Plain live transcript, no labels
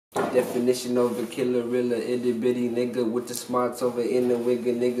Definition of a killer, real itty bitty nigga with the smarts over in the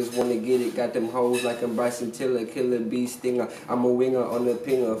wigger. Niggas wanna get it, got them hoes like I'm Bryson Tiller, killer bee stinger. I'm a winger on the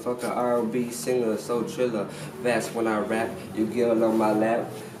pinger, fuck a R&B singer, so triller. Fast when I rap, you girl on my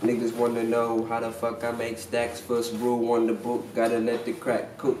lap. Niggas wanna know how the fuck I make stacks. First rule on the book, gotta let the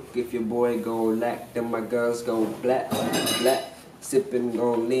crack cook. If your boy go lack, then my guns go black, black. Sippin'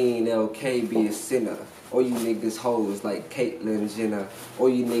 on lean, LK be a sinner. All you niggas hoes like Caitlyn Jenner. All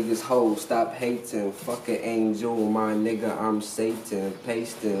you niggas hoes, stop hating. Fuck an angel, my nigga, I'm Satan.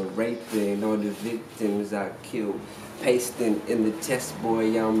 Pasting, raping all the victims I killed. Pasting in the test,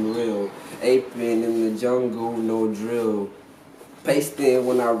 boy, I'm real. Aping in the jungle, no drill. Pasting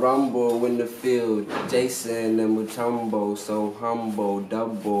when I rumble in the field. Jason and Mutombo, so humble.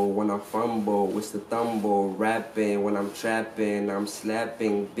 Double when I fumble, it's the thumble. Rapping when I'm trapping, I'm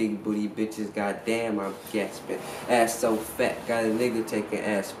slapping. Big booty bitches, goddamn, I'm gasping. Ass so fat, got a nigga taking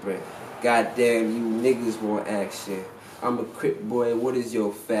aspirin. Goddamn, you niggas want action. I'm a Crip boy, what is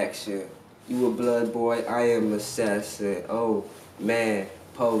your faction? You a blood boy, I am assassin. Oh, man,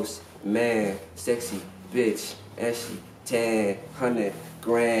 post, man, sexy bitch, and she 100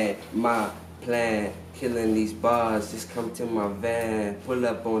 grand, my plan. Killing these bars, just come to my van. Pull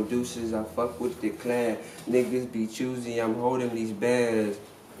up on deuces, I fuck with the clan. Niggas be choosy, I'm holding these bands.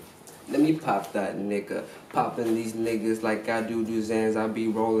 Let me pop that nigga. Popping these niggas like I do Zans. I be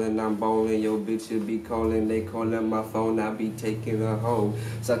rolling, I'm bowling. Yo bitch you be calling, they calling my phone. I be taking her home.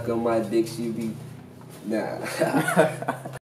 Sucking my dick, she be nah.